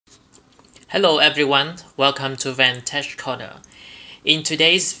Hello everyone, welcome to Vantage Corner. In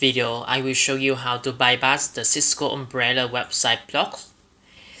today's video, I will show you how to bypass the Cisco Umbrella website blocks.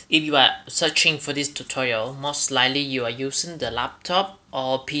 If you are searching for this tutorial, most likely you are using the laptop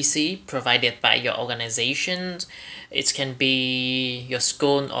or PC provided by your organization. It can be your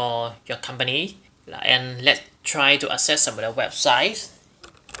school or your company. And let's try to access some of the websites.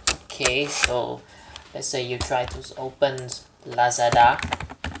 Okay, so let's say you try to open Lazada.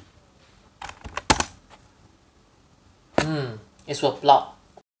 It was blocked.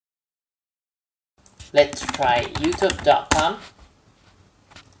 Let's try youtube.com.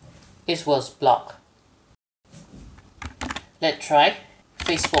 It was blocked. Let's try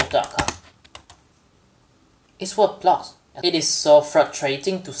facebook.com. It was blocked. It is so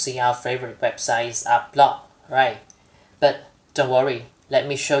frustrating to see our favorite websites are blocked, right? But don't worry, let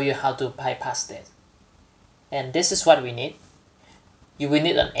me show you how to bypass this. And this is what we need. You will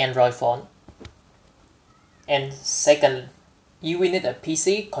need an Android phone. And second, you will need a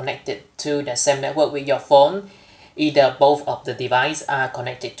PC connected to the same network with your phone. Either both of the devices are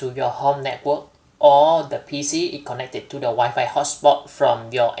connected to your home network or the PC is connected to the Wi-Fi hotspot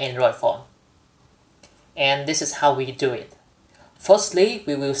from your Android phone. And this is how we do it. Firstly,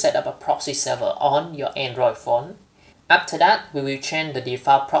 we will set up a proxy server on your Android phone. After that, we will change the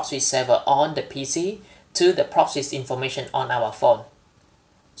default proxy server on the PC to the proxy's information on our phone.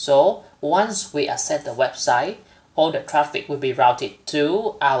 So once we access the website, all the traffic will be routed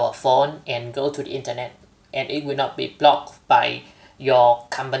to our phone and go to the internet, and it will not be blocked by your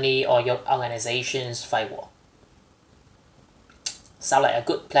company or your organization's firewall. Sound like a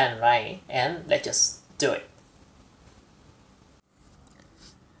good plan, right? And let's just do it.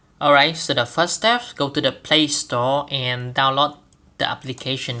 Alright, so the first step, go to the Play Store and download the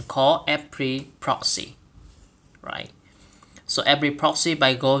application called EveryProxy, right? So EveryProxy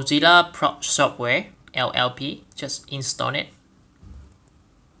by Godzilla Software LLP, just install it.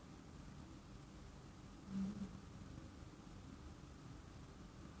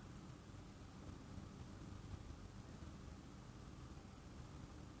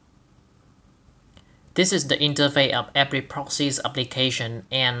 This is the interface of EveryProxy's application,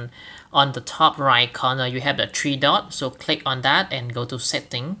 and on the top right corner you have the three dots, so click on that and go to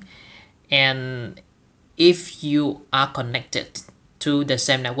setting. And if you are connected to the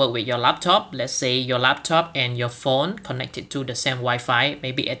same network with your laptop, let's say your laptop and your phone connected to the same Wi-Fi,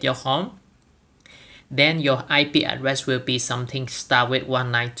 maybe at your home, then your IP address will be something start with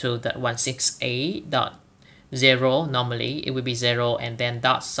 192.168.0. Normally it will be 0 and then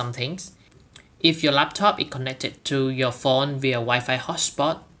dot something. If your laptop is connected to your phone via Wi-Fi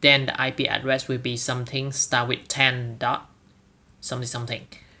hotspot, then the IP address will be something start with 10 dot something.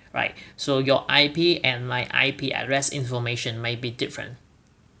 Right, so your IP and my IP address information may be different.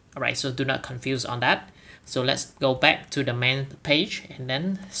 Alright, so do not confuse on that. So let's go back to the main page and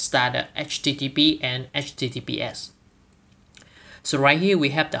then start the HTTP and HTTPS. So right here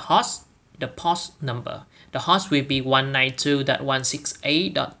we have the host, the port number. The host will be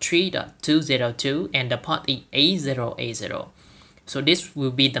 192.168.3.202 and the port is 8080. So this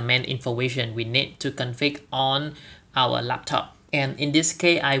will be the main information we need to configure on our laptop. And in this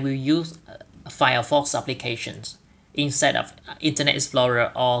case, I will use Firefox applications instead of Internet Explorer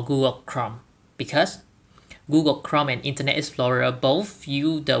or Google Chrome, because Google Chrome and Internet Explorer both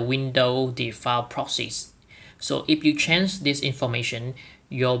use the Windows default proxies. So if you change this information,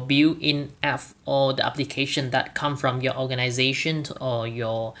 your built-in app or the application that come from your organization or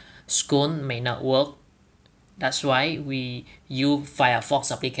your school may not work. That's why we use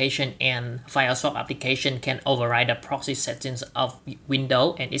Firefox application, and Firefox application can override the proxy settings of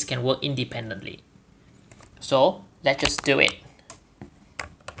Windows and it can work independently. So let's just do it.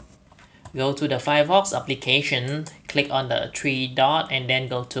 Go to the Firefox application, click on the three dot and then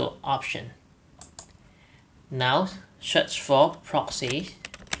go to option. Now search for proxy,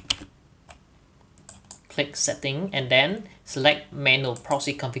 click setting and then select menu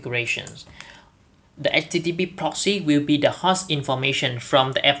proxy configurations. The HTTP proxy will be the host information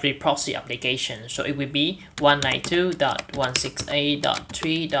from the EveryProxy application. So it will be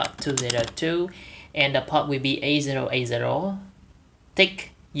 192.168.3.202 and the port will be 8080.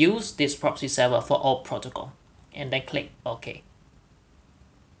 Tick use this proxy server for all protocol and then click OK.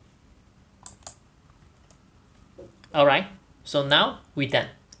 Alright, so now we're done.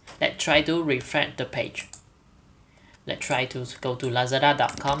 Let's try to refresh the page. Let's try to go to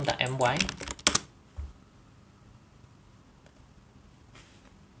lazada.com.my.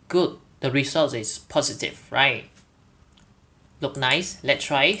 Good, the result is positive, right? Look nice. Let's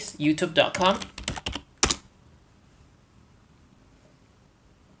try youtube.com.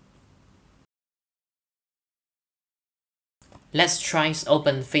 Let's try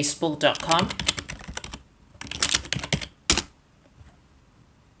open facebook.com.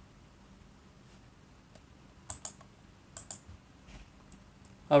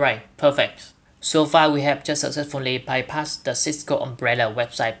 Alright, perfect. So far we have just successfully bypassed the Cisco Umbrella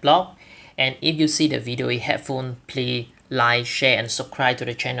website block. And if you see the video is helpful, please like, share and subscribe to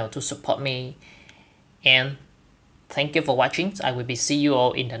the channel to support me. And thank you for watching. I will see you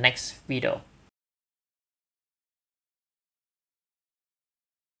all in the next video.